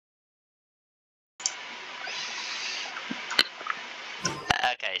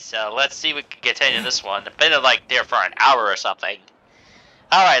Okay, so let's see if we can continue this one. I've been like there for an hour or something.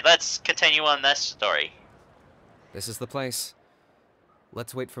 Alright, let's continue on this story. This is the place.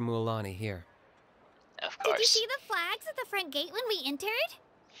 Let's wait for Mualani here. Of Did you course. see the flags at the front gate when we entered?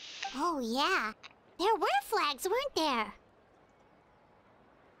 Oh, yeah. There were flags, weren't there?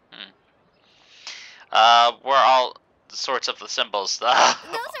 We're all sorts of the symbols. Those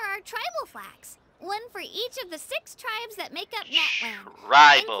are our tribal flags. One for each of the 6 tribes that make up Natlan,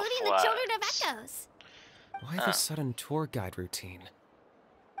 Tribal including flags. the Children of Echoes. Why this sudden tour guide routine?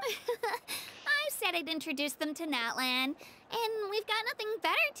 I said I'd introduce them to Natlan, and we've got nothing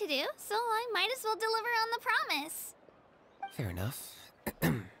better to do, so I might as well deliver on the promise. Fair enough.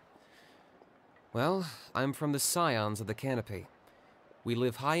 Well, I'm from the Scions of the Canopy. We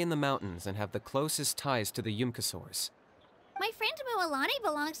live high in the mountains and have the closest ties to the Yumkasaurs. My friend Mualani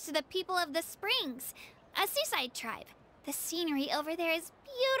belongs to the people of the Springs, a seaside tribe. The scenery over there is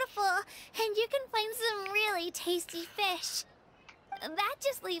beautiful, and you can find some really tasty fish. That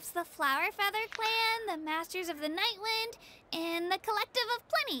just leaves the Flower Feather Clan, the Masters of the Nightwind, and the Collective of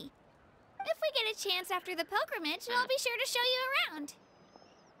Plenty. If we get a chance after the pilgrimage, I'll be sure to show you around.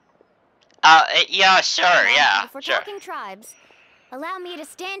 Yeah, sure, Well, yeah, if we're sure. talking tribes, allow me to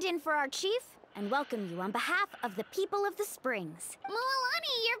stand in for our chief and welcome you on behalf of the people of the Springs.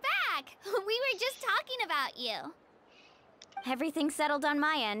 Mualani, you're back! We were just talking about you. Everything's settled on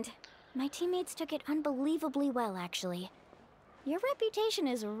my end. My teammates took it unbelievably well, actually. Your reputation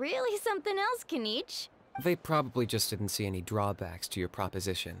is really something else, Kanich. They probably just didn't see any drawbacks to your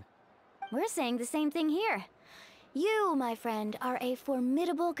proposition. We're saying the same thing here. You, my friend, are a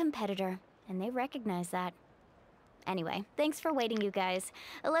formidable competitor, and they recognize that. Anyway, thanks for waiting, you guys.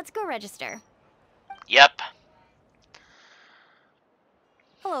 Let's go register. Yep.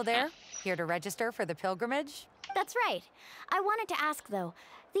 Hello there. Here to register for the pilgrimage? That's right. I wanted to ask, though.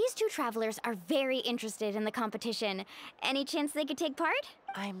 These 2 travelers are very interested in the competition. Any chance they could take part?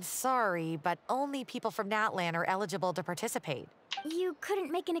 I'm sorry, but only people from Natlan are eligible to participate. You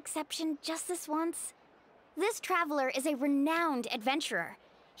couldn't make an exception just this once? This traveler is a renowned adventurer.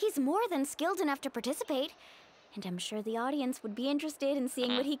 He's more than skilled enough to participate, and I'm sure the audience would be interested in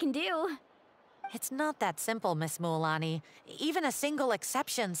seeing what he can do. It's not that simple, Miss Mualani. Even a single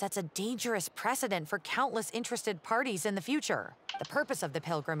exception sets a dangerous precedent for countless interested parties in the future. The purpose of the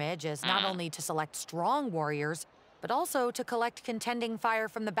pilgrimage is not only to select strong warriors, but also to collect contending fire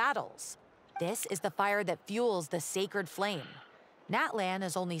from the battles. This is the fire that fuels the sacred flame. Natlan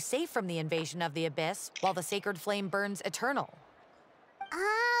is only safe from the invasion of the Abyss, while the sacred flame burns eternal.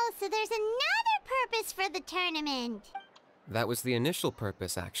 Oh, so there's another purpose for the tournament. That was the initial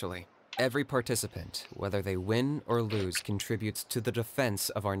purpose, actually. Every participant, whether they win or lose, contributes to the defense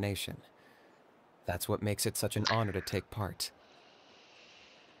of our nation. That's what makes it such an honor to take part.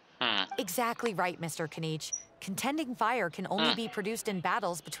 Exactly right, Mr. Kanich. Contending fire can only be produced in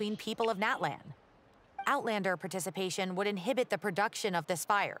battles between people of Natlan. Outlander participation would inhibit the production of this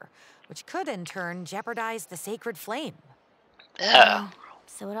fire, which could in turn jeopardize the sacred flame.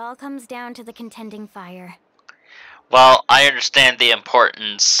 So it all comes down to the contending fire. Well, I understand the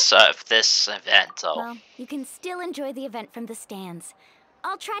importance of this event, though. Well, you can still enjoy the event from the stands.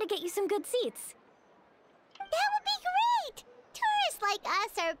 I'll try to get you some good seats. That would be great! Tourists like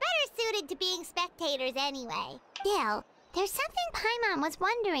us are better suited to being spectators anyway. Bill, there's something Paimon was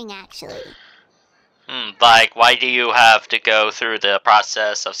wondering, actually. Like, why do you have to go through the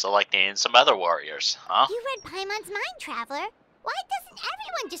process of selecting some other warriors, huh? You read Paimon's mind, Traveler. Why doesn't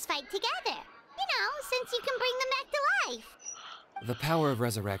everyone just fight together? You know, since you can bring them back to life. The power of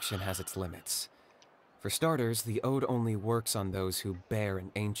resurrection has its limits. For starters, the ode only works on those who bear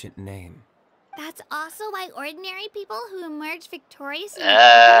an ancient name. That's also why ordinary people who emerge victorious in the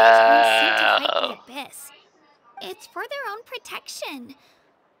pilgrimage aren't sent to fight the Abyss. It's for their own protection.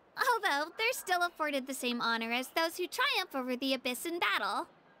 Although, they're still afforded the same honor as those who triumph over the Abyss in battle.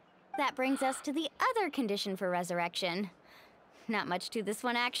 That brings us to the other condition for resurrection. Not much to this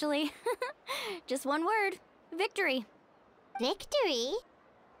one, actually. Just one word. Victory. Victory?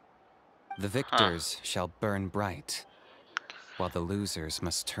 The victors shall burn bright, while the losers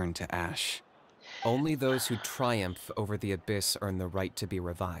must turn to ash. Only those who triumph over the Abyss earn the right to be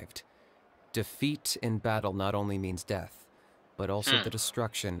revived. Defeat in battle not only means death, but also the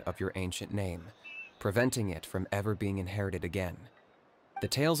destruction of your ancient name, preventing it from ever being inherited again. The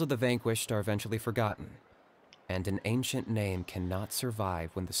tales of the vanquished are eventually forgotten, and an ancient name cannot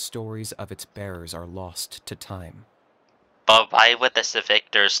survive when the stories of its bearers are lost to time. But why would the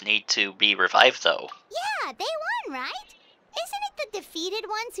victors need to be revived, though? Yeah, they won, right? Isn't it the defeated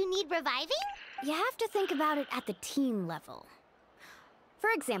ones who need reviving? You have to think about it at the team level. For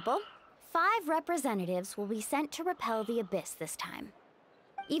example, 5 representatives will be sent to repel the Abyss this time.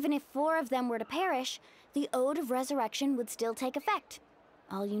 Even if 4 of them were to perish, the Ode of Resurrection would still take effect.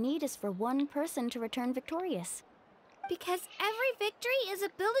 All you need is for 1 person to return victorious. Because every victory is a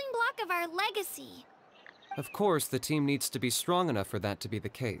building block of our legacy. Of course, the team needs to be strong enough for that to be the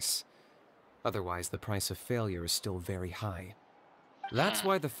case. Otherwise, the price of failure is still very high. That's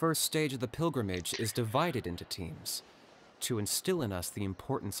why the first stage of the pilgrimage is divided into teams, to instill in us the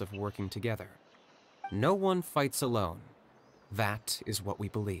importance of working together. No one fights alone. That is what we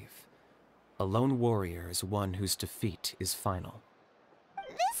believe. A lone warrior is one whose defeat is final.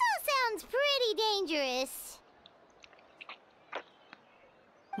 This all sounds pretty dangerous.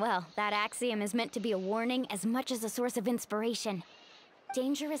 Well, that axiom is meant to be a warning as much as a source of inspiration.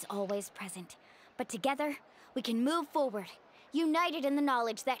 Danger is always present, but together, we can move forward, united in the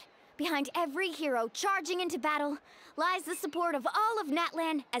knowledge that behind every hero charging into battle lies the support of all of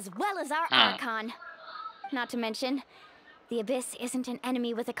Natlan as well as our Archon. Not to mention, the Abyss isn't an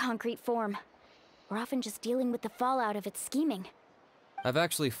enemy with a concrete form. We're often just dealing with the fallout of its scheming. I've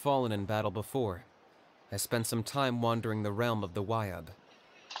actually fallen in battle before. I spent some time wandering the realm of the Wyab.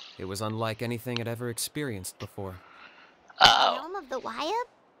 It was unlike anything I'd ever experienced before. Realm of the Wyab?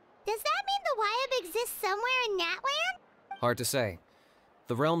 Does that mean the Wyab exists somewhere in Natlan? Hard to say.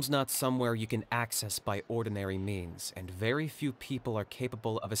 The realm's not somewhere you can access by ordinary means, and very few people are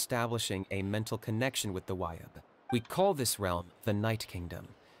capable of establishing a mental connection with the Wyab. We call this realm the Night Kingdom,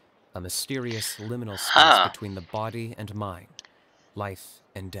 a mysterious liminal space between the body and mind, life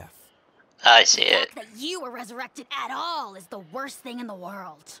and death. I see The it. fact that you were resurrected at all is the worst thing in the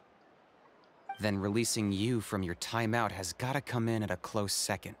world. Then releasing you from your timeout has gotta come in at a close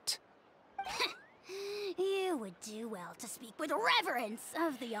second. You would do well to speak with reverence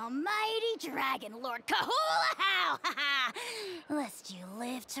of the almighty Dragon Lord Kahula-How, lest you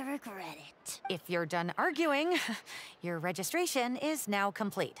live to regret it. If you're done arguing, your registration is now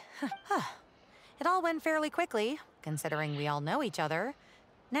complete. It all went fairly quickly, considering we all know each other.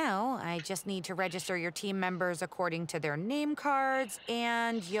 Now, I just need to register your team members according to their name cards,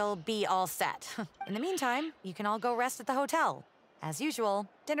 and you'll be all set. In the meantime, you can all go rest at the hotel. As usual,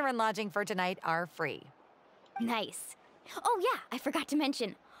 dinner and lodging for tonight are free. Nice. Oh yeah, I forgot to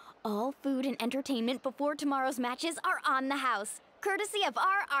mention. All food and entertainment before tomorrow's matches are on the house, courtesy of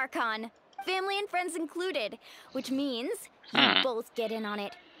our Archon. Family and friends included, which means you both get in on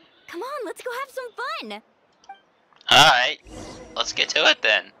it. Come on, let's go have some fun! Alright, let's get to it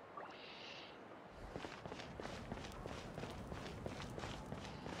then.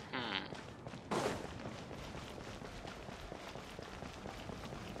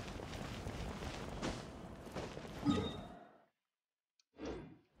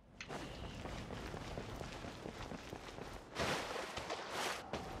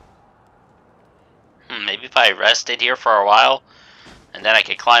 Maybe if I rested here for a while, and then I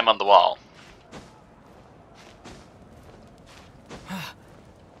could climb on the wall.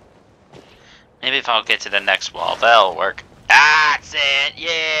 Maybe if I'll get to the next wall, that'll work. That's it!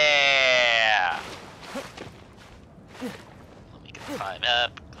 Yeah! Let me climb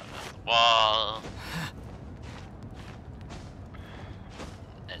up the wall.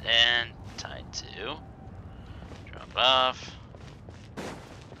 And then, time to drop off.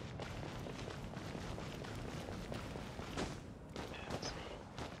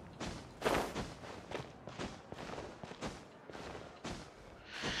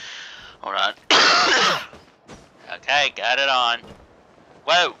 Hold on. Okay, got it on.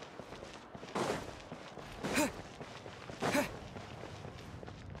 Whoa!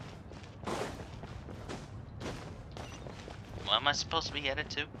 What am I supposed to be headed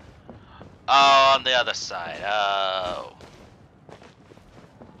to? Oh, on the other side. Oh.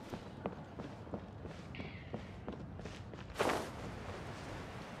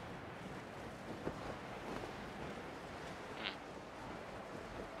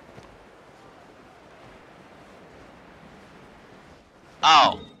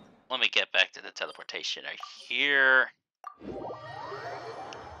 Oh, let me get back to the teleportation right here.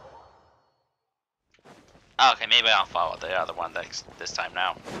 Okay, maybe I'll follow the other one this time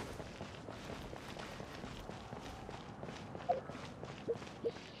now.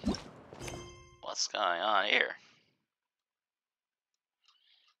 What's going on here?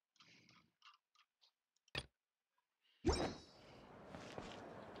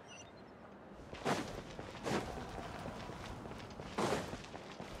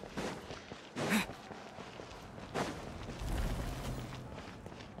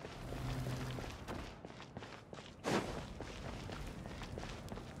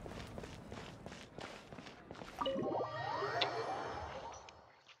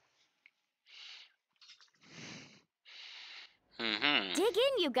 Dig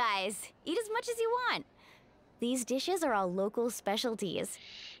in, you guys. Eat as much as you want. These dishes are all local specialties.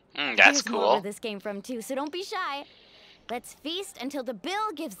 That's There's more where cool. this came from too, so don't be shy. Let's feast until the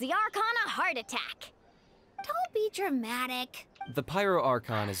bill gives the Archon a heart attack. Don't be dramatic. The Pyro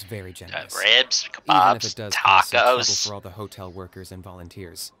Archon is very generous. Ribs, Even if it kebabs, does cause some trouble tacos. for all the hotel workers and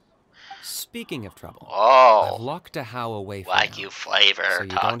volunteers. Speaking of trouble, I've Oh, locked a How away for Wagyu now, flavor so you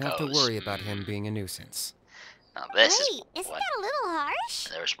tacos. don't have to worry about him being a nuisance. Now this Wait, is isn't what that a little harsh?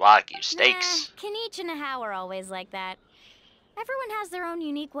 there's Wagyu steaks. Nah, Kenichi and How are always like that. Everyone has their own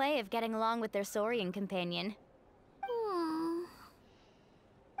unique way of getting along with their Saurian companion. Hmm.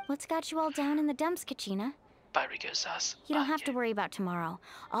 What's got you all down in the dumps, Kachina? Barbecue sauce. You don't have to worry about tomorrow.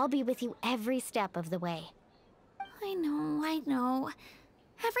 I'll be with you every step of the way. I know.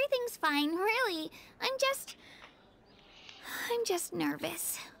 Everything's fine, really. I'm just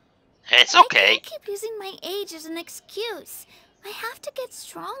nervous. It's I okay. can't keep using my age as an excuse. I have to get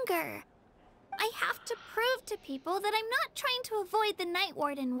stronger. I have to prove to people that I'm not trying to avoid the Night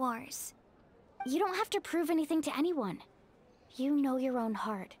Warden wars. You don't have to prove anything to anyone. You know your own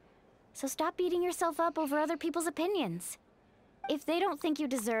heart. So stop beating yourself up over other people's opinions. If they don't think you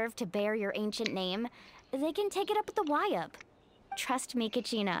deserve to bear your ancient name, they can take it up with the Wyab. Trust me,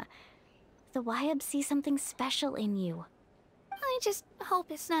 Kachina. The Wyab see something special in you. I just hope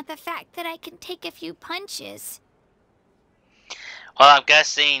it's not the fact that I can take a few punches. Well, I'm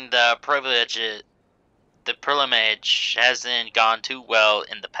guessing the pilgrimage hasn't gone too well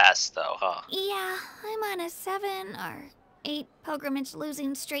in the past, though, huh? Yeah, I'm on a 7 or 8 pilgrimage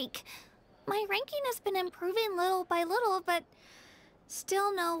losing streak. My ranking has been improving little by little, but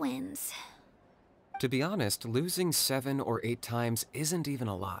still no wins. To be honest, losing 7 or 8 times isn't even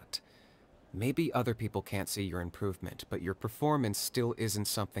a lot. Maybe other people can't see your improvement, but your performance still isn't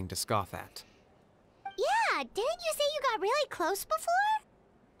something to scoff at. Yeah, didn't you say you got really close before?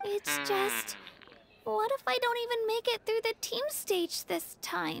 It's just, what if I don't even make it through the team stage this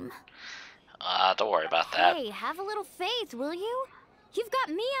time? Don't worry about that. Hey, have a little faith, will you? You've got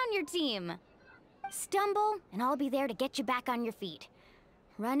me on your team. Stumble, and I'll be there to get you back on your feet.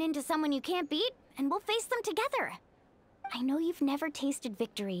 Run into someone you can't beat, and we'll face them together. I know you've never tasted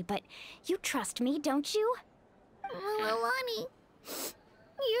victory, but you trust me, don't you? Alani,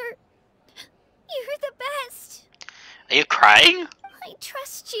 you're the best. Are you crying? I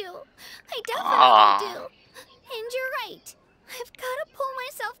trust you. I definitely do. And you're right. I've got to pull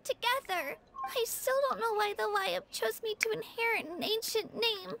myself together. I still don't know why the Wyab chose me to inherit an ancient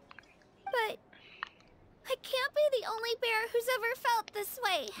name. But I can't be the only bear who's ever felt this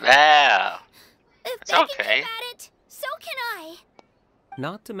way. Yeah. If It's they okay. can keep at it, so can I.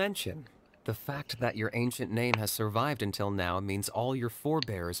 Not to mention, the fact that your ancient name has survived until now means all your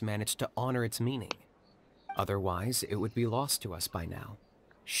forebears managed to honor its meaning. Otherwise, it would be lost to us by now,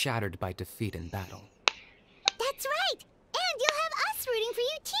 shattered by defeat in battle. That's right! And you'll have us rooting for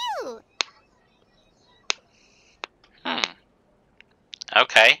you too!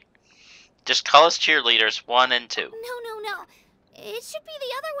 Okay. Just call us cheerleaders 1 and 2. No. It should be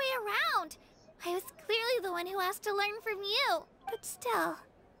the other way around. I was clearly the one who asked to learn from you. But still.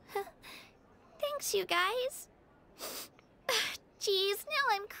 Thanks, you guys. Jeez, now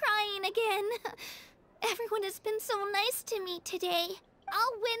I'm crying again. Everyone has been so nice to me today.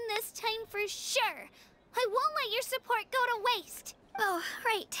 I'll win this time for sure. I won't let your support go to waste. Oh,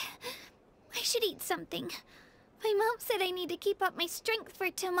 right. I should eat something. My mom said I need to keep up my strength for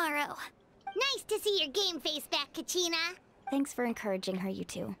tomorrow. Nice to see your game face back, Kachina. Thanks for encouraging her, you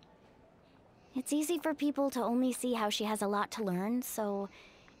two. It's easy for people to only see how she has a lot to learn, so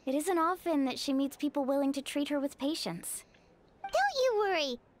it isn't often that she meets people willing to treat her with patience. Don't you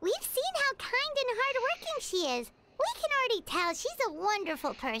worry. We've seen how kind and hardworking she is. We can already tell she's a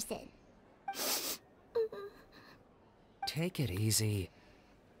wonderful person. Take it easy.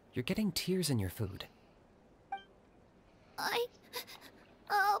 You're getting tears in your food.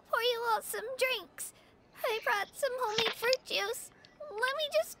 I'll pour you all some drinks. I brought some homemade fruit juice. Let me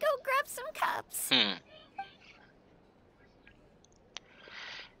just go grab some cups.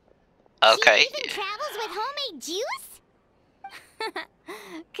 Okay. She even travels with homemade juice?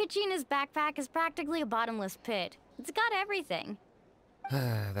 Kachina's backpack is practically a bottomless pit. It's got everything.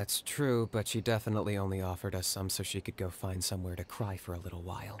 That's true, but she definitely only offered us some so she could go find somewhere to cry for a little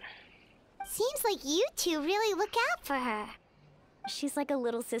while. Seems like you two really look out for her. She's like a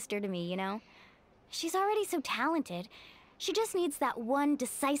little sister to me, you know? She's already so talented. She just needs that one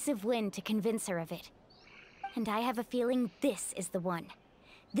decisive win to convince her of it. And I have a feeling this is the one.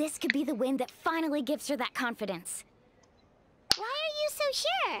 This could be the win that finally gives her that confidence. Why are you so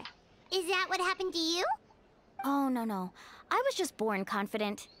sure? Is that what happened to you? Oh, no. I was just born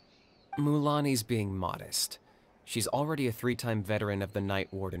confident. Mulaney's being modest. She's already a 3-time veteran of the Night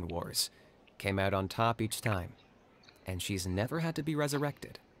Warden Wars. Came out on top each time. And she's never had to be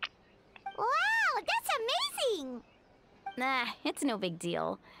resurrected. Wow, that's amazing! Nah, it's no big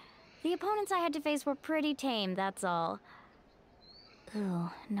deal. The opponents I had to face were pretty tame, that's all. Ooh,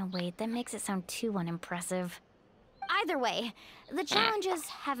 no wait, that makes it sound too unimpressive. Either way, the challenges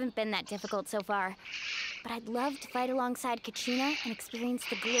haven't been that difficult so far. But I'd love to fight alongside Kachina and experience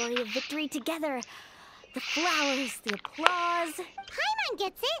the glory of victory together. The flowers, the applause. Paimon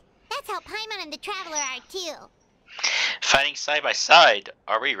gets it! That's how Paimon and the Traveler are too. Fighting side by side.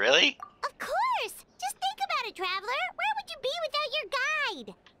 Are we really? Of course! Just think about it, Traveler! Where would you be without your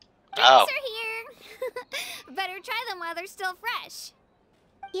guide? Oh. Drinks are here! Better try them while they're still fresh.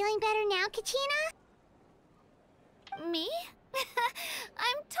 Feeling better now, Kachina? Me?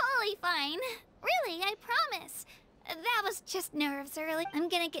 I'm totally fine. Really, I promise. That was just nerves early. I'm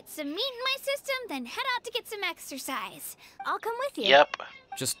gonna get some meat in my system, then head out to get some exercise. I'll come with you. Yep.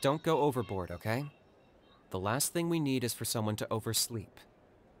 Just don't go overboard, okay? The last thing we need is for someone to oversleep.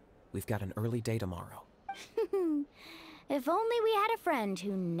 We've got an early day tomorrow. If only we had a friend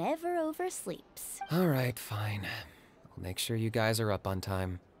who never oversleeps. Alright, fine. I'll make sure you guys are up on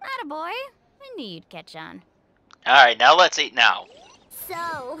time. Attaboy. I knew you'd catch on. Alright, now let's eat now.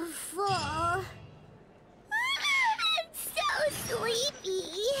 So full. I'm so sleepy.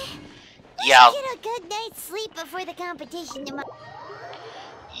 Yeah. Let's get a good night's sleep before the competition tomorrow.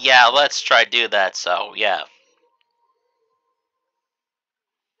 Yeah, let's try do that, so, yeah.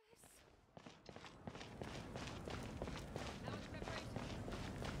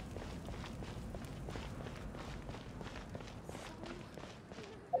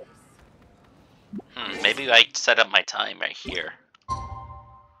 Maybe I set up my time right here.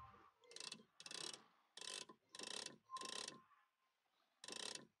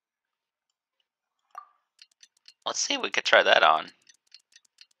 Let's see if we could try that on.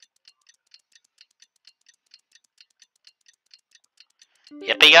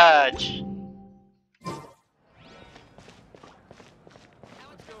 Yippee Gudge!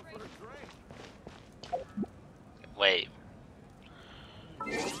 Wait.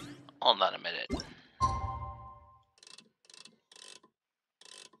 Hold on a minute.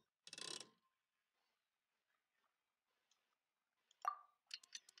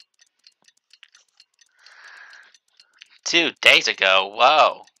 Days ago,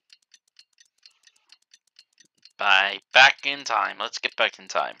 whoa. Back in time. Let's get back in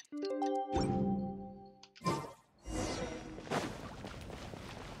time.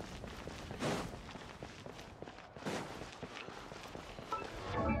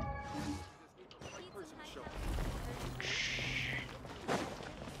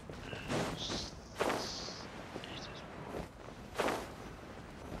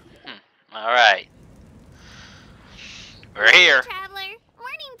 Alright. We're here. Traveler.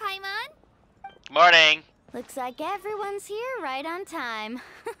 Morning, Paimon. Morning. Looks like everyone's here right on time.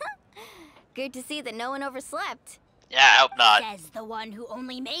 Good to see that no one overslept. Yeah, I hope not. Says the one who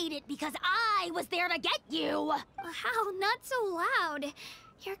only made it because I was there to get you. How? Not so loud.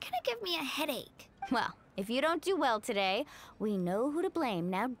 You're gonna give me a headache. Well, if you don't do well today, we know who to blame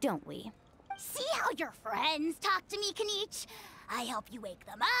now, don't we? See how your friends talk to me, Kanich? I help you wake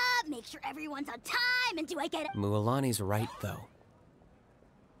them up, make sure everyone's on time, and do I get it? Mualani's right, though.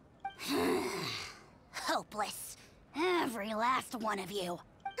 Hopeless. Every last one of you.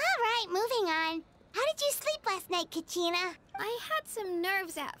 Alright, moving on. How did you sleep last night, Kachina? I had some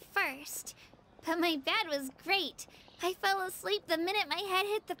nerves at first, but my bed was great. I fell asleep the minute my head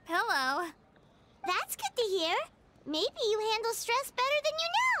hit the pillow. That's good to hear. Maybe you handle stress better than you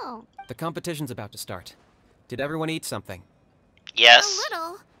know. The competition's about to start. Did everyone eat something? Yes. A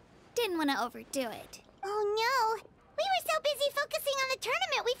little. Didn't want to overdo it. Oh no. We were so busy focusing on the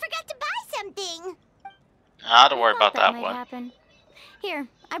tournament, we forgot to buy something. Don't worry about that might one. happen. Here,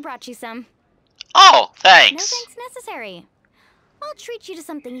 I brought you some. Oh, No thanks. thanks necessary. I'll treat you to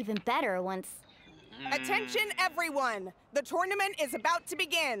something even better once. Attention everyone! The tournament is about to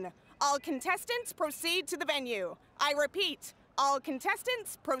begin. All contestants proceed to the venue. I repeat, all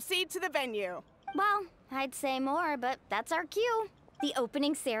contestants proceed to the venue. Well, I'd say more, but that's our cue. The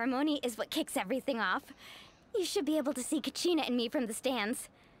opening ceremony is what kicks everything off. You should be able to see Kachina and me from the stands.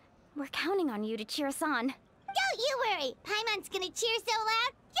 We're counting on you to cheer us on. Don't you worry. Paimon's gonna cheer so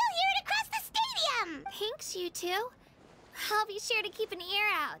loud, you'll hear it across the stadium. Thanks, you two. I'll be sure to keep an ear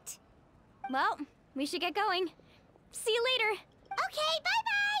out. Well, we should get going. See you later. Okay,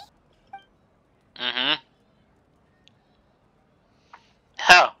 bye-bye.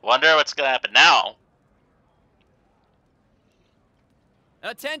 Huh, wonder what's gonna happen now.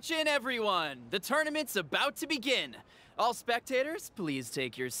 Attention everyone! The tournament's about to begin. All spectators, please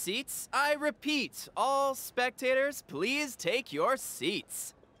take your seats. I repeat, all spectators, please take your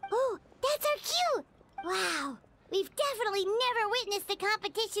seats. Ooh, that's our cue! Wow, we've definitely never witnessed a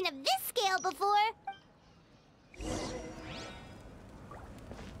competition of this scale before.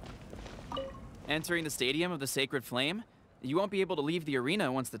 Entering the Stadium of the Sacred Flame, you won't be able to leave the arena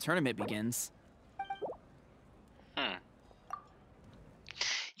once the tournament begins.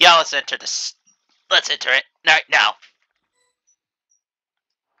 Yeah, let's enter this. Let's enter it right now.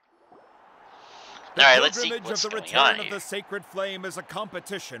 The Alright, let's see pilgrimage what's of the going on return of here. the Sacred Flame is a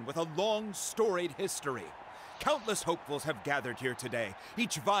competition with a long, storied history. Countless hopefuls have gathered here today,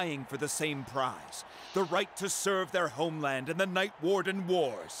 each vying for the same prize, the right to serve their homeland in the Night Warden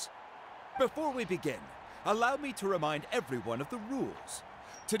Wars. Before we begin, allow me to remind everyone of the rules.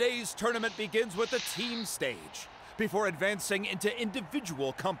 Today's tournament begins with a team stage, before advancing into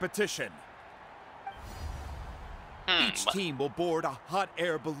individual competition. Each team will board a hot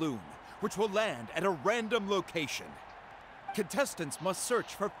air balloon, which will land at a random location. Contestants must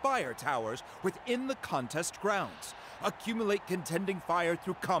search for fire towers within the contest grounds, accumulate contending fire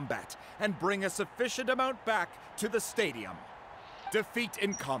through combat, and bring a sufficient amount back to the stadium. Defeat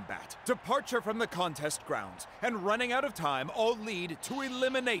in combat, departure from the contest grounds, and running out of time all lead to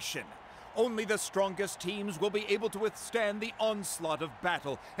elimination. Only the strongest teams will be able to withstand the onslaught of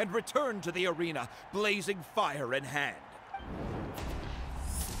battle and return to the arena, blazing fire in hand.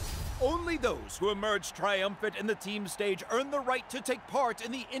 Only those who emerge triumphant in the team stage earn the right to take part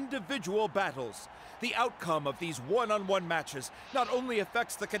in the individual battles. The outcome of these one-on-one matches not only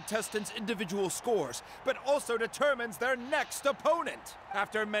affects the contestants' individual scores, but also determines their next opponent.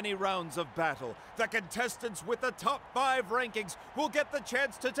 After many rounds of battle, the contestants with the top 5 rankings will get the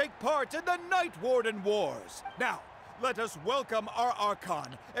chance to take part in the Night Warden Wars. Now, let us welcome our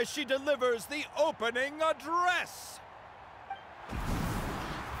Archon as she delivers the opening address.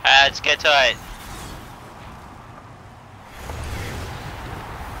 Let's get to it.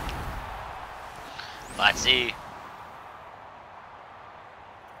 Let's see.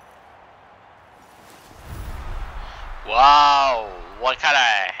 Wow, what kind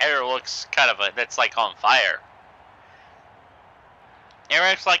of hair looks kind of that's like on fire? It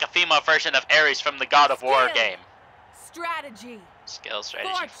looks like a female version of Ares from the God of War game. Strategy. Skill,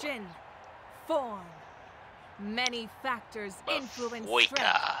 strategy. Fortune. Form. Many factors influence Wicca.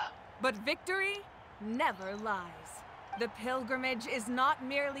 strength, but victory never lies. The pilgrimage is not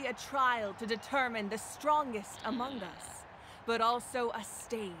merely a trial to determine the strongest among us, but also a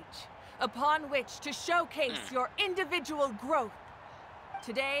stage upon which to showcase your individual growth.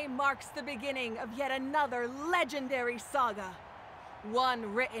 Today marks the beginning of yet another legendary saga,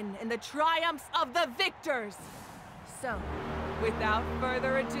 one written in the triumphs of the victors. So, without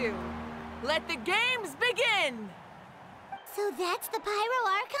further ado, let the games begin! So that's the Pyro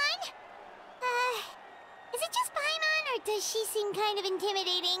Archon? Is it just Paimon, or does she seem kind of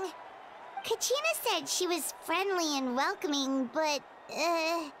intimidating? Kachina said she was friendly and welcoming, but,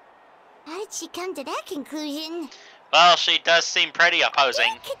 how did she come to that conclusion? Well, she does seem pretty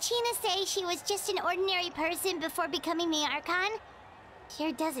opposing. Didn't Kachina say she was just an ordinary person before becoming the Archon?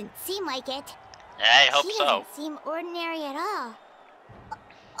 Sure doesn't seem like it. I hope She so. doesn't seem ordinary at all.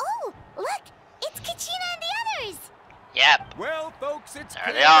 Oh, look! It's Kachina and the others! Yep. Well, folks, it's There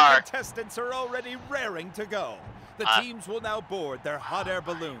clear they are. the contestants are already raring to go. The teams will now board their hot air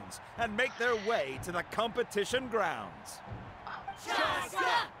balloons and make their way to the competition grounds.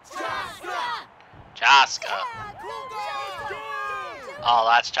 Chaska. Oh,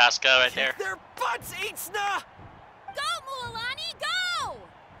 that's Chaska right there. Their butts, Itzna! Go, Mualani, go!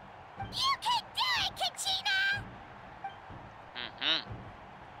 You can do it, Kachina!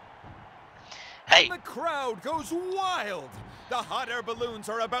 Hey. And the crowd goes wild. The hot air balloons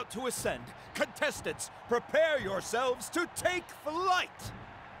are about to ascend. Contestants, prepare yourselves to take flight.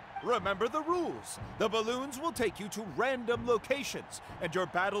 Remember the rules. The balloons will take you to random locations, and your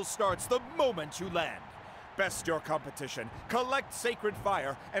battle starts the moment you land. Best your competition, collect sacred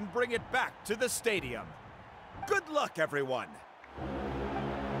fire, and bring it back to the stadium. Good luck, everyone.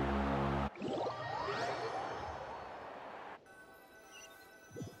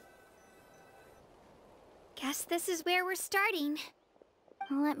 Guess this is where we're starting.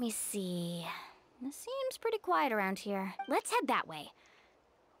 Let me see. It seems pretty quiet around here. Let's head that way.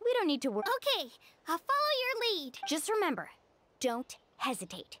 We don't need to worry. Okay, I'll follow your lead. Just remember, don't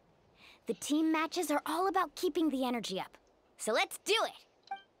hesitate. The team matches are all about keeping the energy up. So let's do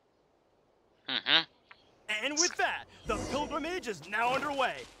it! And with that, the pilgrimage is now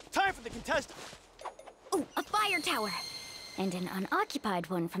underway. Time for the contestants. Oh, a fire tower! And an unoccupied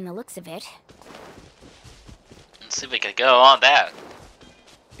one from the looks of it. Let's see if we can go on that.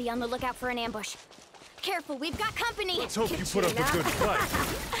 Be on the lookout for an ambush. Careful, we've got company! Let's hope you put up a good fight.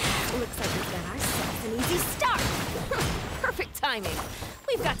 Looks like we've got ourselves an easy start. Perfect timing.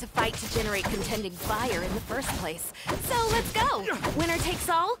 We've got to fight to generate contending fire in the first place. So let's go. Winner takes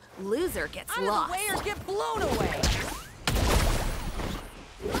all, loser gets Out lost. of the way or get blown away.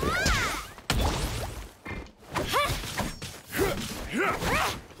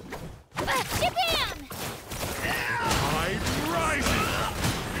 Shabam! Tide rises.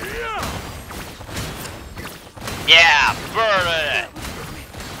 Yeah, burn it!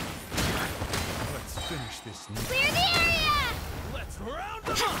 Let's finish this now. Clear the area! Let's round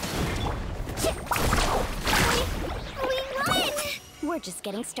them up. We won! We're just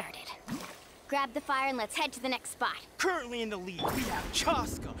getting started. Grab the fire and let's head to the next spot. Currently in the lead, we have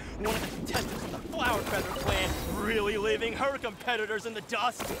Chaska, one of the contestants from the Flower Feather clan, really leaving her competitors in the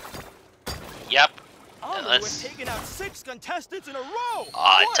dust. Yep. Amu has taken out 6 contestants in a row.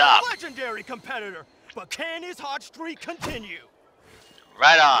 On What top. a legendary competitor. But can his hot streak continue?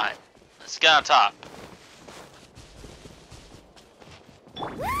 Right on. Let's get on top.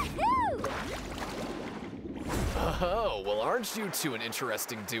 Woohoo! Oh, well, aren't you two an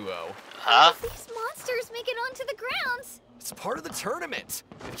interesting duo? Huh? These monsters make it onto the grounds. It's part of the tournament.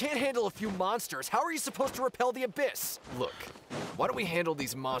 If you can't handle a few monsters, how are you supposed to repel the abyss? Look, why don't we handle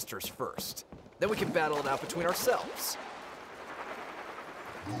these monsters first? Then we can battle it out between ourselves.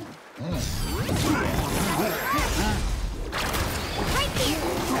 Right here!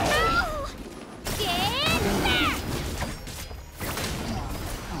 No! Get back!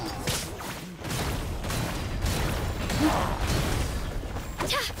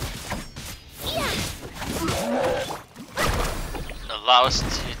 Allow us to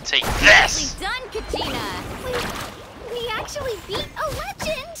take this! Nicely done, Katina! We actually beat a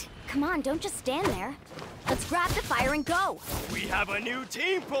legend! Come on, don't just stand there. Let's grab the fire and go. We have a new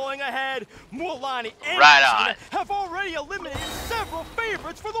team pulling ahead. Mualani and Right Katina on. have already eliminated several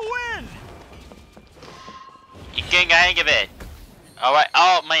favorites for the win. You're getting a hang of it. Alright.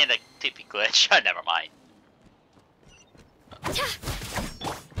 Oh man, the TP glitch. Never mind. Let's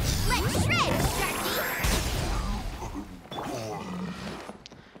shred,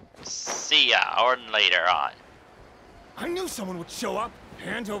 See ya, or later on. I knew someone would show up.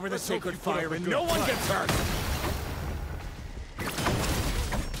 Hand over the sacred fire and no one gets hurt.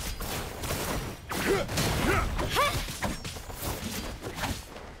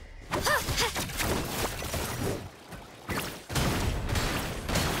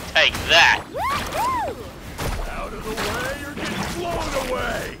 Take that. Woohoo! Out of the way, you're getting blown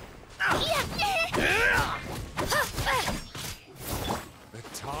away. The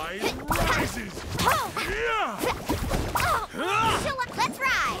tide rises. Let's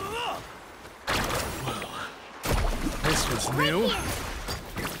ride! This was new. Here.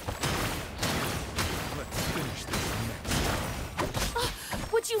 Let's finish this next time.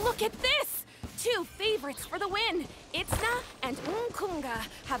 Would you look at this? 2 favorites for the win. Itzna and Unkunga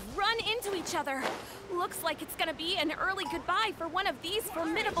have run into each other. Looks like it's gonna be an early goodbye for one of these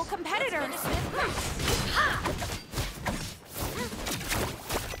formidable competitors.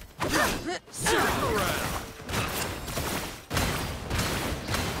 Circle around.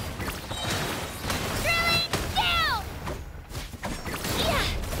 Drilling down! Yeah.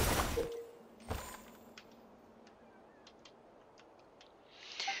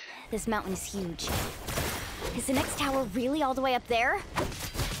 This mountain is huge. Is the next tower really all the way up there?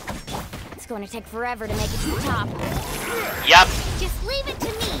 It's going to take forever to make it to the top. Yep. Just leave it to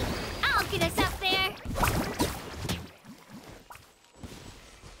me. I'll get us up there.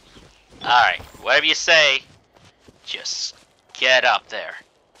 Alright, whatever you say, just get up there.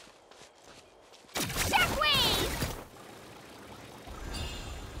 Shockwave!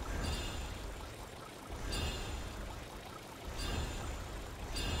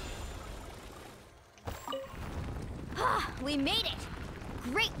 We made it!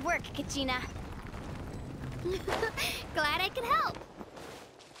 Great work, Kachina. Glad I could help.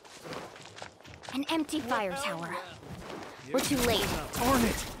 An empty fire tower. We're too late. Darn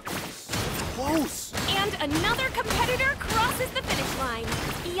it. Close. And another competitor crosses the finish line.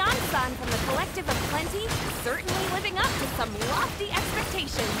 Ian-san from the Collective of Plenty, certainly living up to some lofty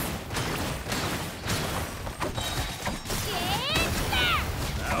expectations. Get back!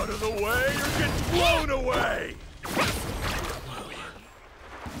 Out of the way, you're getting blown away.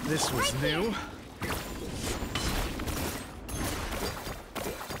 This was new.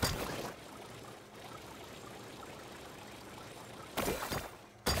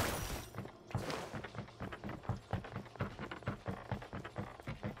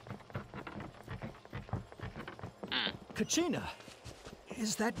 Kachina,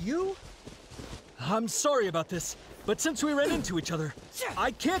 is that you? I'm sorry about this, but since we ran into each other, I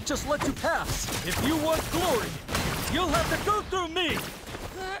can't just let you pass. If you want glory, you'll have to go through me.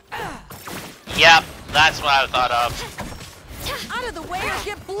 Yep, that's what I thought of. Out of the way or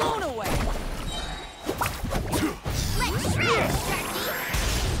get blown away! Let's shred,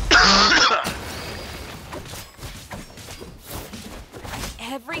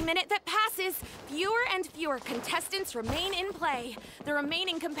 Every minute that passes, fewer and fewer contestants remain in play. The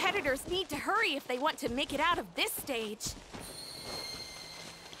remaining competitors need to hurry if they want to make it out of this stage.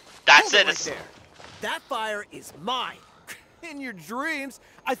 That's Hold it. right there. That fire is mine. In your dreams,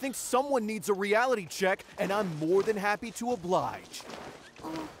 I think someone needs a reality check, and I'm more than happy to oblige.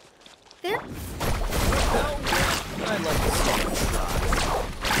 There. I'd like to see you try.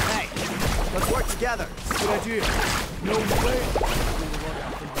 Hey, let's work together. Good idea. No way.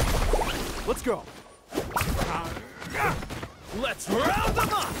 Let's go. Let's round them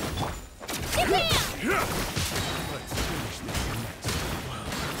up. Clear the area!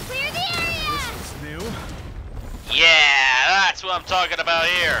 This is new. Yeah, that's what I'm talking about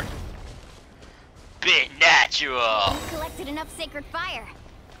here. Bit natural. You collected enough sacred fire.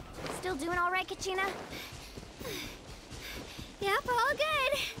 Still doing all right, Kachina? Yep, all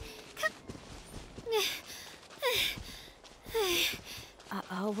good.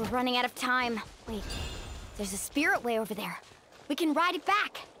 Uh-oh, we're running out of time. Wait, there's a spirit way over there. We can ride it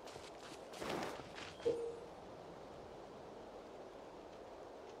back.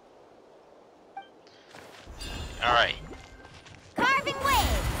 All right. Carving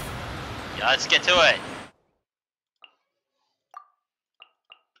waves! Yeah, let's get to it.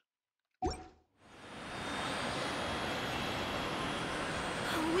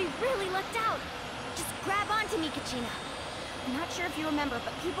 Oh, we really lucked out. Just grab onto me, Kachina. I'm not sure if you remember,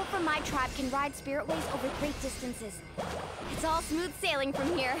 but people from my tribe can ride spirit ways over great distances. It's all smooth sailing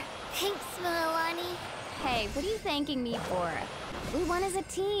from here. Thanks, Milani. Hey, what are you thanking me for? We won as a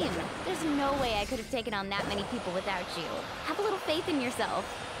team. There's no way I could have taken on that many people without you. Have a little faith in yourself.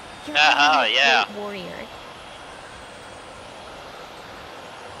 You're a yeah. great warrior.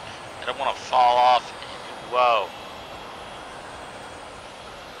 I don't want to fall off. Whoa.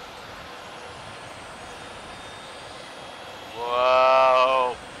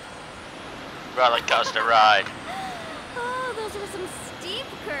 Whoa. Roller coaster ride. Oh, those were some steep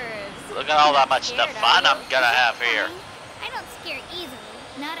curves. Look at all that much Scared, fun are I'm you? gonna have here. I don't scare easily.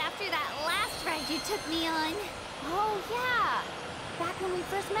 Not after that last ride you took me on. Oh, yeah. Back when we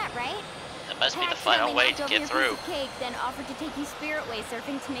first met, right? That must be I the final way accidentally to knocked get over your through. piece of cake, then offered to take you spirit way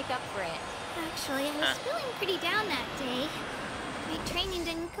surfing to make up for it. Actually, I was feeling pretty down that day. My training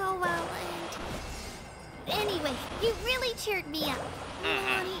didn't go well, and... Anyway, you really cheered me up.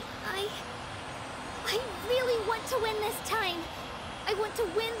 Milani, I really want to win this time. I want to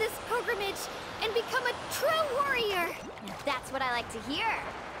win this pilgrimage and become a true warrior. Now that's what I like to hear.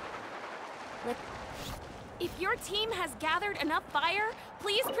 If your team has gathered enough fire,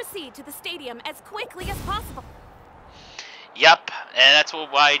 please proceed to the stadium as quickly as possible. Yep, and that's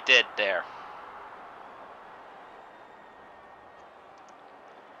what I did there.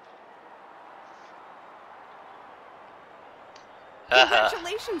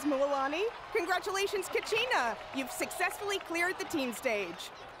 Congratulations, Milani. Congratulations, Kachina. You've successfully cleared the team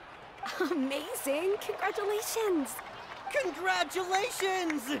stage. Amazing. Congratulations.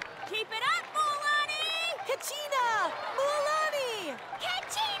 Congratulations! Keep it up, Milani! Kachina! Milani!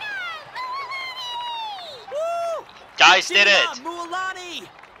 Kachina! Milani! Woo! Guys did Kachina, it! Mualani!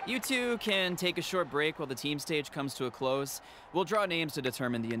 You two can take a short break while the team stage comes to a close. We'll draw names to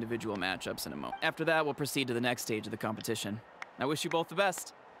determine the individual matchups in a moment. After that, we'll proceed to the next stage of the competition. I wish you both the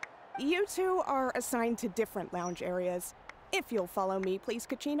best. You two are assigned to different lounge areas. If you'll follow me, please,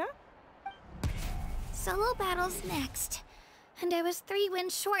 Kachina. Solo battles next. And I was 3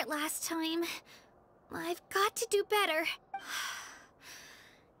 wins short last time. I've got to do better.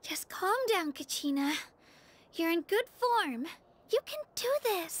 Just calm down, Kachina. You're in good form. You can do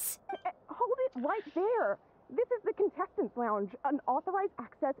this. Hold it right there. This is the contestants' lounge. Unauthorized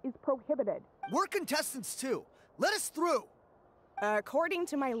access is prohibited. We're contestants too. Let us through. According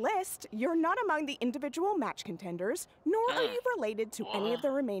to my list, you're not among the individual match contenders, nor are you related to any of the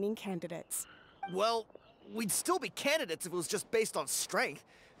remaining candidates. Well, we'd still be candidates if it was just based on strength.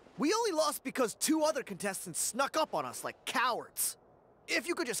 We only lost because 2 other contestants snuck up on us like cowards. If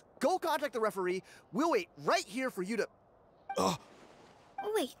you could just go contact the referee, we'll wait right here for you to...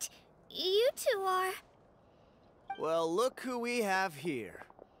 Wait, you two are... Well, look who we have here.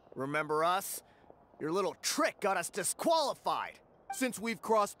 Remember us? Your little trick got us disqualified. Since we've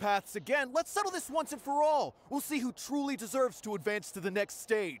crossed paths again, let's settle this once and for all. We'll see who truly deserves to advance to the next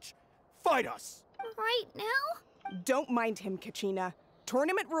stage. Fight us! Right now? Don't mind him, Kachina.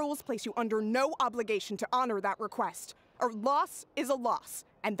 Tournament rules place you under no obligation to honor that request. A loss is a loss,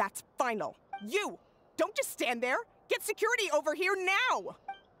 and that's final. You! Don't just stand there! Get security over here now!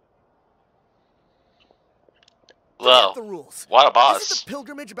 Well, the rules. what a boss. Isn't the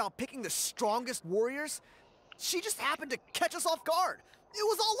pilgrimage about picking the strongest warriors? She just happened to catch us off guard. It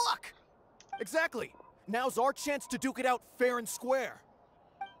was all luck. Exactly. Now's our chance to duke it out fair and square.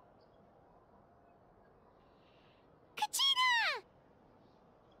 Kachina!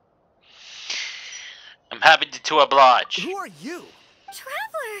 I'm happy to oblige. Who are you?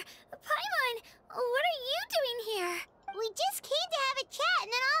 Traveler! Paimon! What are you doing here? We just came to have a chat,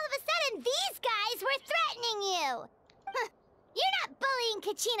 and then all of a sudden these guys were threatening you! Huh. You're not bullying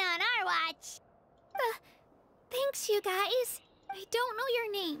Kachina on our watch! Thanks, you guys. I don't know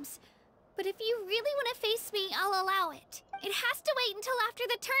your names, but if you really want to face me, I'll allow it. It has to wait until after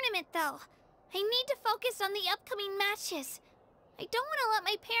the tournament, though. I need to focus on the upcoming matches. I don't want to let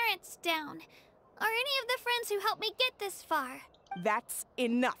my parents down, or any of the friends who helped me get this far. That's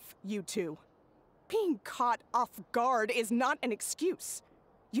enough, you two. Being caught off guard is not an excuse.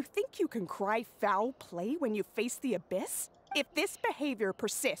 You think you can cry foul play when you face the abyss? If this behavior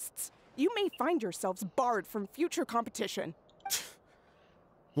persists, you may find yourselves barred from future competition.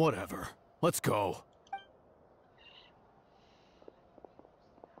 Whatever. Let's go.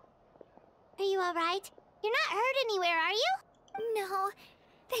 Are you alright? You're not hurt anywhere, are you? No,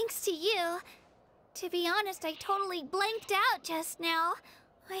 thanks to you. To be honest, I totally blanked out just now.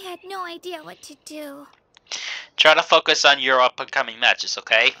 I had no idea what to do. Try to focus on your upcoming matches,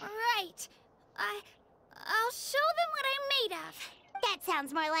 okay? Right. I'll show them what I'm made of. That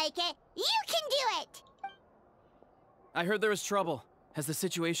sounds more like it. You can do it! I heard there was trouble. Has the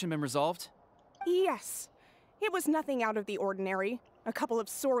situation been resolved? Yes. It was nothing out of the ordinary. A couple of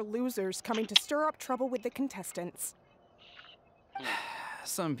sore losers coming to stir up trouble with the contestants.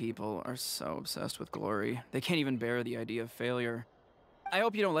 Some people are so obsessed with glory, they can't even bear the idea of failure. I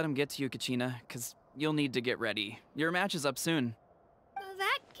hope you don't let him get to you, Kachina, because you'll need to get ready. Your match is up soon.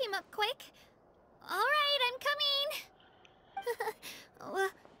 That came up quick. All right, I'm coming.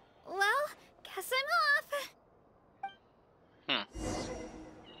 Well, guess I'm off.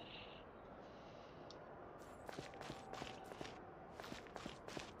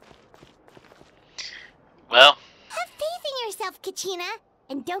 Well. Have faith in yourself, Kachina,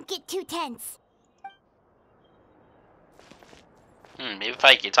 and don't get too tense. Maybe if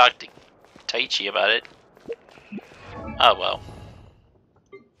I could talk to Taichi about it. Oh well.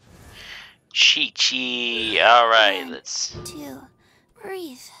 Chi-Chi. Alright, let's... 2,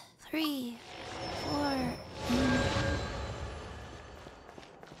 breathe. 3, 4...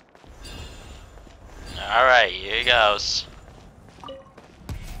 Alright, here it goes.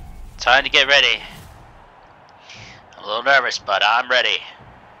 Time to get ready. I'm a little nervous, but I'm ready.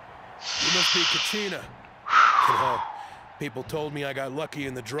 You must be Kachina. You know, people told me I got lucky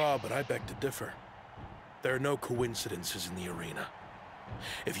in the draw, but I beg to differ. There are no coincidences in the arena.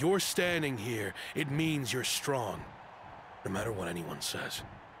 If you're standing here, it means you're strong, no matter what anyone says.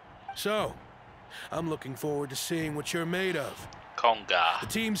 So, I'm looking forward to seeing what you're made of. Konga. The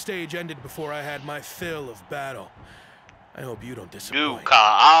team stage ended before I had my fill of battle. I hope you don't disappoint. Nuka.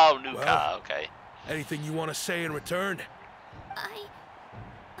 Oh, Nuka. Well, okay. Anything you want to say in return?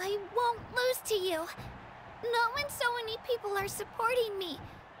 I won't lose to you. Not when so many people are supporting me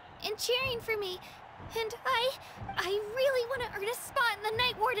and cheering for me. And I really want to earn a spot in the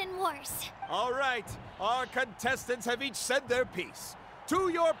Night Warden Wars. All right, our contestants have each said their piece. To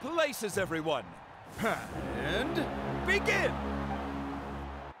your places, everyone. And begin.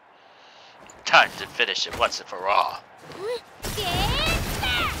 Time to finish it once and for all.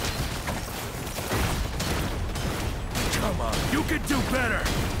 Come on, you can do better.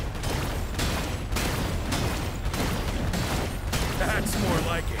 That's more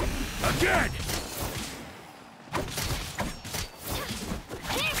like it. Again!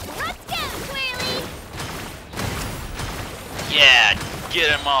 Let's go, Twirly! Yeah, get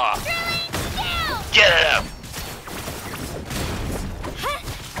him off. Get him!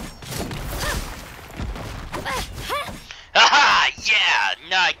 Haha! Yeah!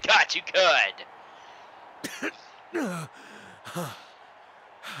 No, I got you good!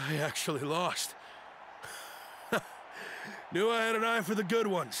 I actually lost. Knew I had an eye for the good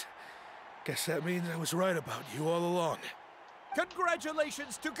ones. Guess that means I was right about you all along.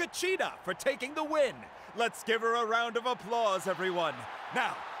 Congratulations to Kachina for taking the win. Let's give her a round of applause, everyone.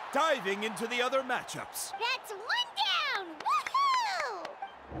 Now, diving into the other matchups. That's one down! Woohoo!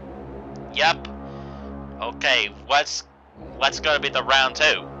 Yep. Okay, what's gonna be the round 2?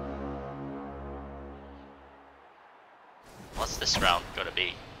 What's this round gonna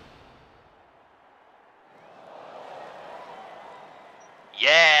be?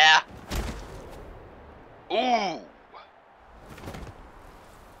 Yeah! Ooh!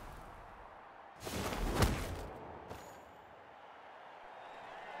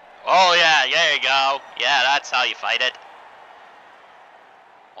 Oh yeah, there you go. Yeah, that's how you fight it.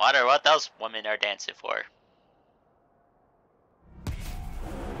 Wonder what those women are dancing for.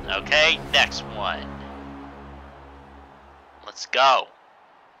 Okay, next one. Let's go.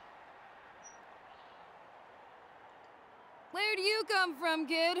 Where do you come from,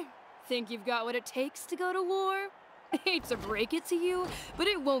 kid? Think you've got what it takes to go to war? Hate to break it to you, but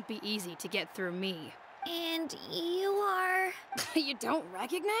it won't be easy to get through me. And you are... You don't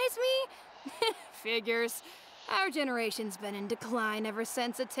recognize me? Figures. Our generation's been in decline ever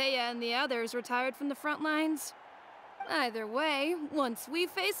since Ateya and the others retired from the front lines. Either way, once we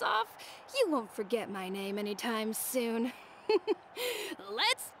face off, you won't forget my name anytime soon.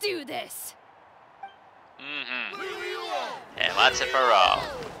 Let's do this! And lots of for all.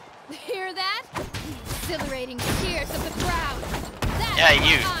 Hear that? The exhilarating cheers of the crowd. That's Yeah,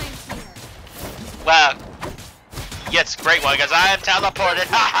 you. Well, yeah, it's a great one because I am teleported.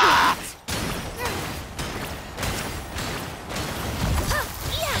 Ha ha!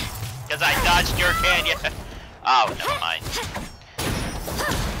 Because I dodged your canyon. Oh, never mind.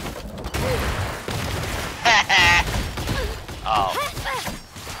 Oh.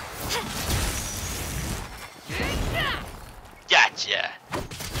 Gotcha.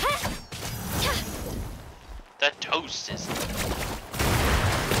 The toast is.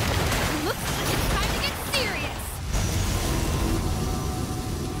 Looks like it's time to get serious.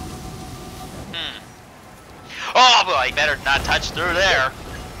 Oh boy, better not touch through there.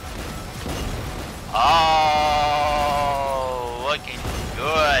 Oh, looking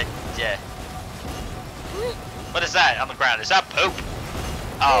good. What is that on the ground? Is that poop?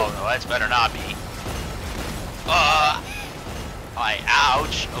 Oh no, that's better not be.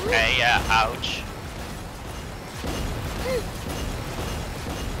 Ouch. Okay, yeah, ouch.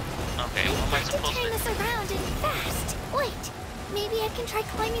 Okay, what am I supposed to turn this around and fast. Wait, maybe I can try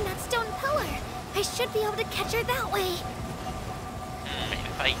climbing that stone pillar. I should be able to catch her that way. Maybe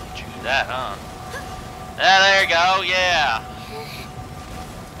if I do that, huh? There you go, yeah.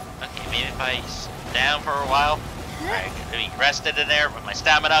 Okay, maybe if I sit down for a while. I could be rested in there with my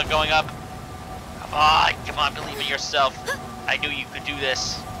stamina going up. Come on, believe in yourself. I knew you could do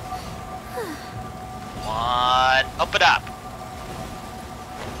this. Come on, open up.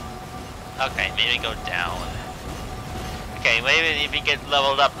 Okay, maybe go down. Okay, maybe if you get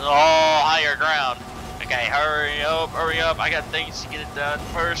leveled up, higher ground. Okay, hurry up, I got things to get it done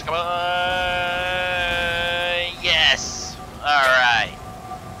first, come on. Yes, alright.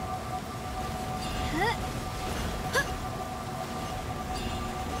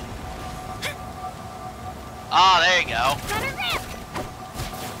 Oh, there you go.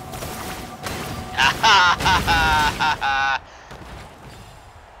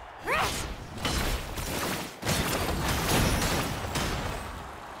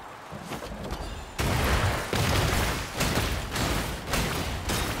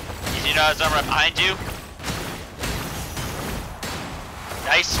 Did you notice I'm right behind you?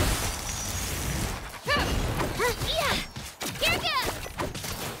 Nice. Yeah, here goes.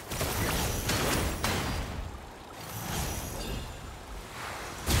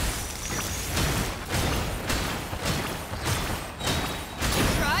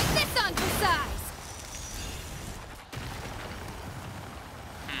 Try this on for size.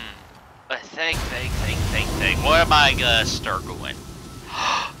 Think. Where am I gonna start going?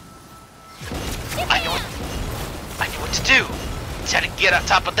 I know what to do. Just gotta get on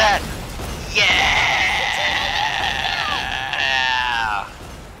top of that. Yeah.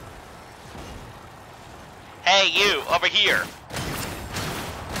 Hey, you over here.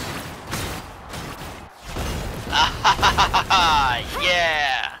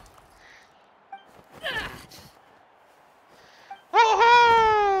 Yeah.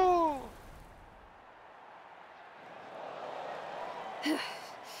 Woohoo!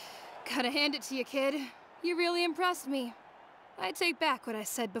 Gotta hand it to you, kid. You really impressed me. I take back what I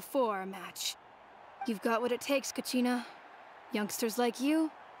said before our match. You've got what it takes, Kachina. Youngsters like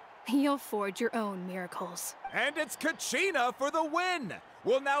you, you'll forge your own miracles. And it's Kachina for the win!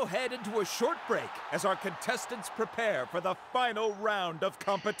 We'll now head into a short break as our contestants prepare for the final round of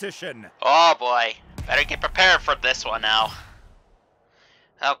competition. Oh boy, better get prepared for this one now.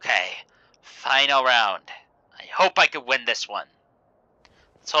 Okay, final round. I hope I could win this one.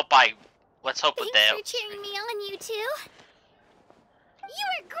 Let's hope I Let's hope with Thanks that. for cheering me on, you two. You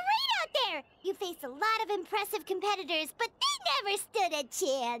were great out there! You faced a lot of impressive competitors, but they never stood a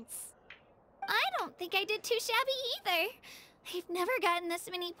chance. I don't think I did too shabby either. I've never gotten this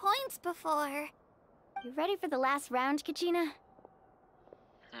many points before. You ready for the last round, Kachina?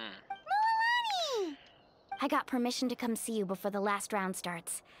 Moalani! I got permission to come see you before the last round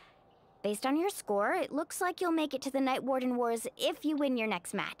starts. Based on your score, it looks like you'll make it to the Night Warden Wars if you win your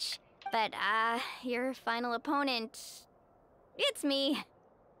next match. But, your final opponent... it's me.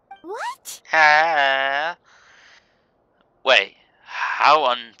 What? Wait, how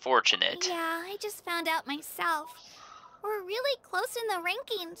unfortunate. Yeah, I just found out myself. We're really close in the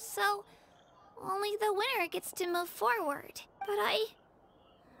rankings, so only the winner gets to move forward. But I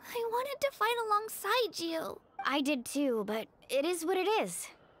wanted to fight alongside you. I did too, but it is what it is.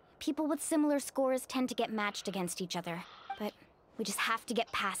 People with similar scores tend to get matched against each other, but we just have to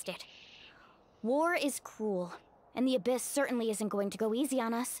get past it. War is cruel, and the Abyss certainly isn't going to go easy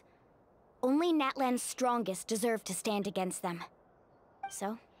on us. Only Natlan's strongest deserve to stand against them.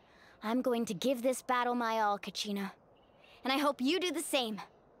 So, I'm going to give this battle my all, Kachina. And I hope you do the same.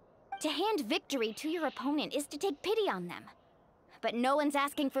 To hand victory to your opponent is to take pity on them. But no one's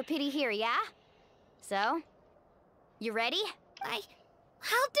asking for pity here, yeah? So, you ready?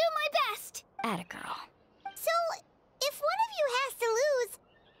 I'll do my best. Atta girl. So, if one of you has to lose,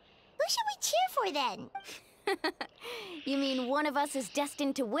 who should we cheer for then? You mean one of us is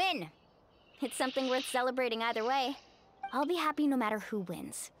destined to win? It's something worth celebrating either way. I'll be happy no matter who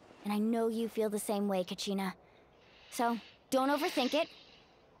wins. And I know you feel the same way, Kachina. So, don't overthink it.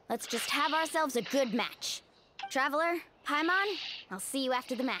 Let's just have ourselves a good match. Traveler, Paimon, I'll see you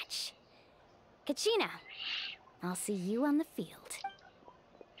after the match. Kachina, I'll see you on the field.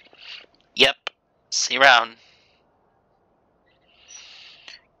 Yep. See you around.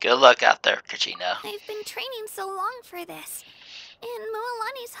 Good luck out there, Kachina. I've been training so long for this, and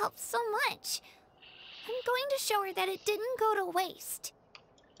Moalani's helped so much. I'm going to show her that it didn't go to waste.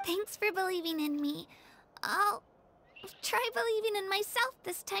 Thanks for believing in me. I'll try believing in myself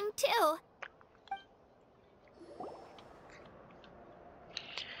this time, too.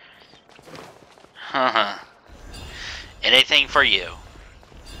 Anything for you.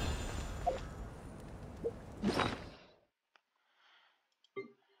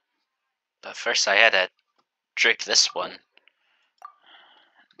 But first I had to drink this one.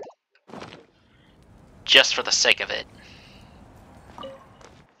 Just for the sake of it.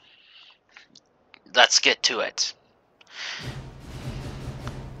 Let's get to it.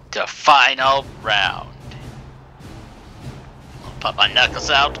 The final round. I'll pop my knuckles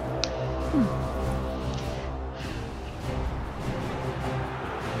out.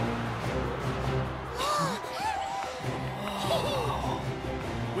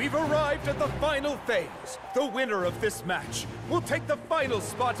 We've arrived at the final phase. The winner of this match will take the final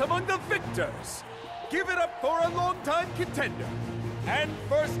spot among the victors. Give it up for a longtime contender and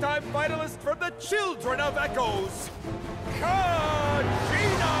first-time finalist from the Children of Echoes,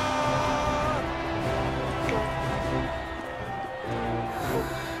 Kachina!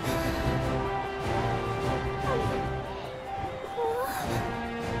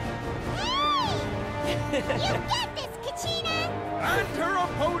 You get this, Kachina! And her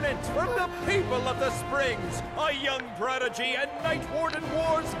opponent from the people of the Springs, a young prodigy and Night Warden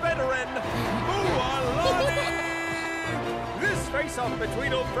Wars veteran, Moalani! This face-off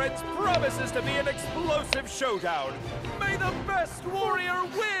between old friends promises to be an explosive showdown. May the best warrior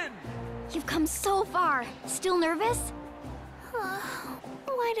win! You've come so far. Still nervous?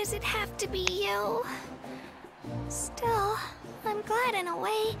 Why does it have to be you? Still, I'm glad in a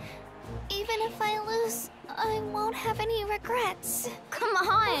way. Even if I lose, I won't have any regrets. Come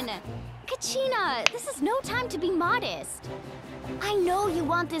on! Kachina, this is no time to be modest. I know you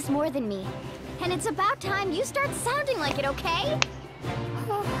want this more than me. And it's about time you start sounding like it, okay?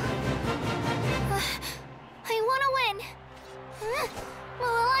 I want to win.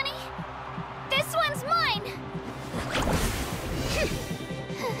 Moalani, this one's mine!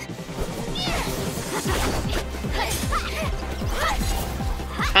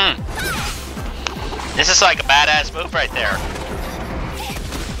 This is like a badass move right there.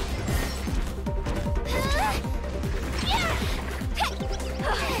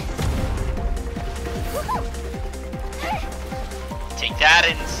 Take that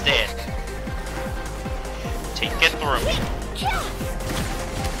instead. Take it through.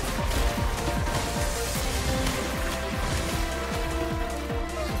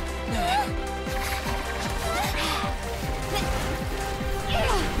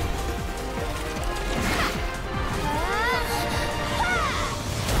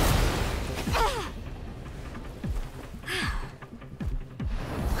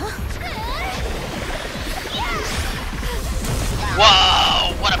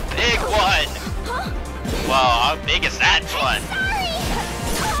 big is that one?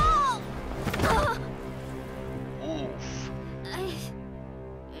 Oof.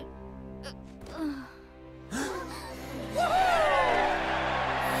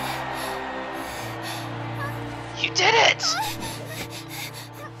 You did it!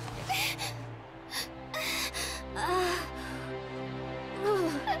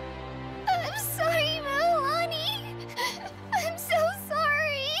 I'm sorry, Melanie. I'm so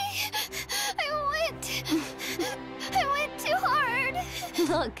sorry. I went too hard.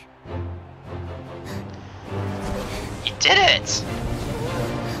 Look. You did it!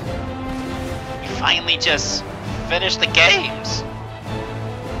 You finally just finished the games.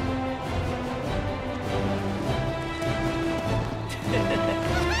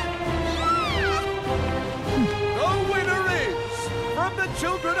 The winner is, from the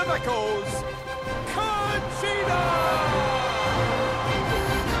Children of Echoes, Conchita!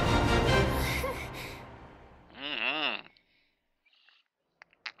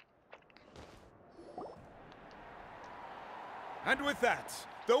 And with that,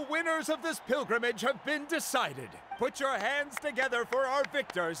 the winners of this pilgrimage have been decided. Put your hands together for our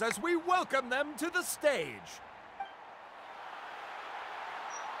victors as we welcome them to the stage.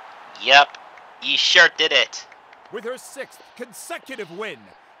 Yep, you sure did it. With her 6th consecutive win,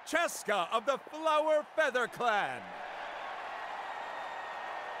 Cheska of the Flower Feather Clan.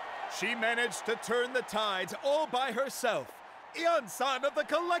 She managed to turn the tides all by herself. Ian-san of the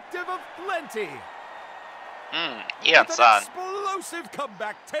Collective of Plenty. With an explosive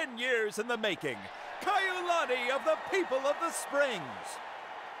comeback 10 years in the making, Kaiulani of the People of the Springs.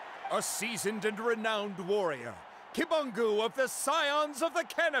 A seasoned and renowned warrior, Kibungu of the Scions of the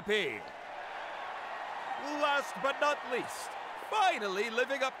Canopy. Last but not least, finally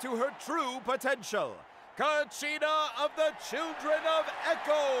living up to her true potential, Conchita of the Children of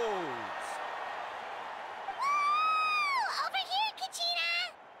Echoes. Over here,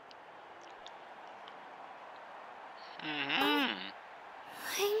 Conchita!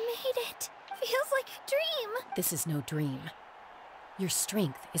 I made it. Feels like a dream. This is no dream. Your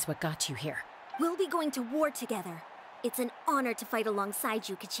strength is what got you here. We'll be going to war together. It's an honor to fight alongside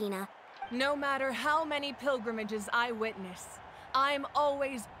you, Kachina. No matter how many pilgrimages I witness, I'm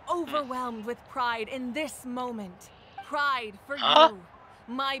always overwhelmed with pride in this moment. Pride for you,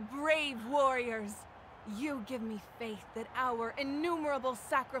 my brave warriors. You give me faith that our innumerable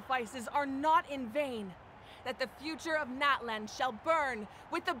sacrifices are not in vain, that the future of Natlan shall burn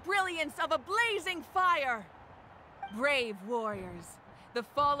with the brilliance of a blazing fire. Brave warriors, the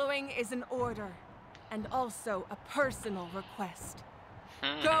following is an order, and also a personal request.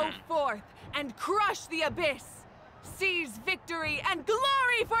 Go forth and crush the abyss! Seize victory and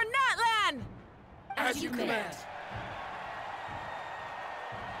glory for Natlan! As you command.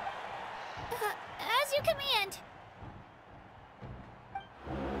 As you command.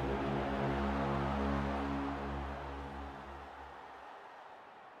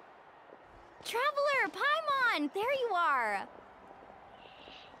 Traveler, Paimon, there you are.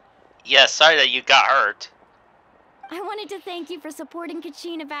 Yeah, sorry that you got hurt. I wanted to thank you for supporting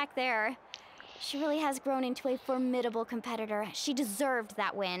Kachina back there. She really has grown into a formidable competitor. She deserved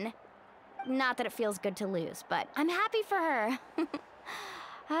that win. Not that it feels good to lose, but I'm happy for her.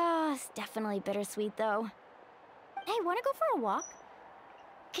 It's definitely bittersweet, though. Hey, wanna go for a walk?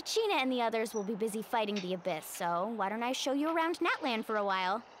 Kachina and the others will be busy fighting the Abyss, so why don't I show you around Natlan for a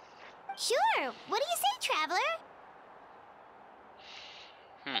while? Sure. What do you say, Traveler?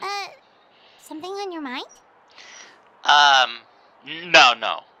 Something on your mind?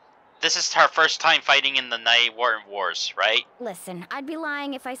 No. This is her first time fighting in the Night Wars, right? Listen, I'd be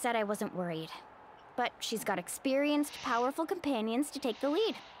lying if I said I wasn't worried. But she's got experienced, powerful companions to take the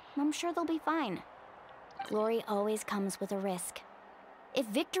lead. I'm sure they'll be fine. Glory always comes with a risk. If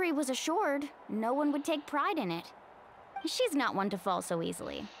victory was assured, no one would take pride in it. She's not one to fall so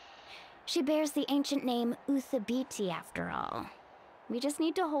easily. She bears the ancient name Uthabiti, after all. We just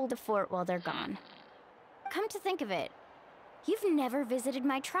need to hold the fort while they're gone. Come to think of it, you've never visited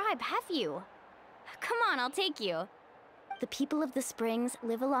my tribe, have you? Come on, I'll take you. The people of the Springs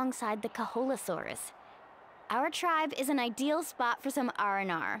live alongside the Kaholasaurus. Our tribe is an ideal spot for some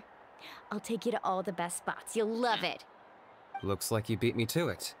R&R. I'll take you to all the best spots. You'll love it. Looks like you beat me to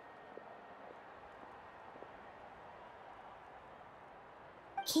it.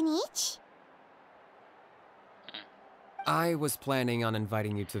 Kinich? I was planning on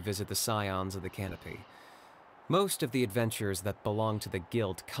inviting you to visit the Scions of the Canopy. Most of the adventurers that belong to the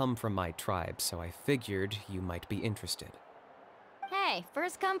guild come from my tribe, so I figured you might be interested. Hey,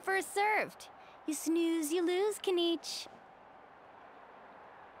 first come, first served. You snooze, you lose, Kinich.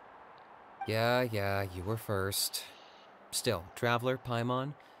 Yeah, you were first. Still, Traveler,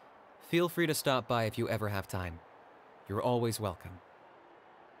 Paimon, feel free to stop by if you ever have time. You're always welcome.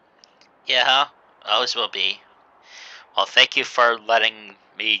 Yeah, always will be. Well, thank you for letting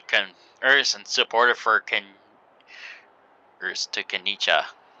me converse and support it for converse to Kanicha.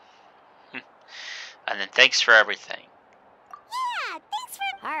 And then thanks for everything. Yeah, thanks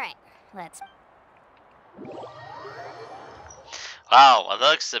for... Alright, let's... Wow, by the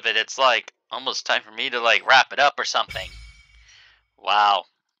looks of it, it's like almost time for me to like wrap it up or something. Wow.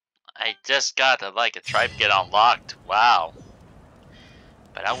 I just got to like a tribe get unlocked. Wow.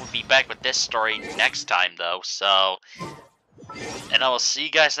 But I will be back with this story next time though, so... And I will see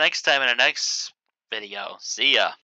you guys next time in the next video. See ya.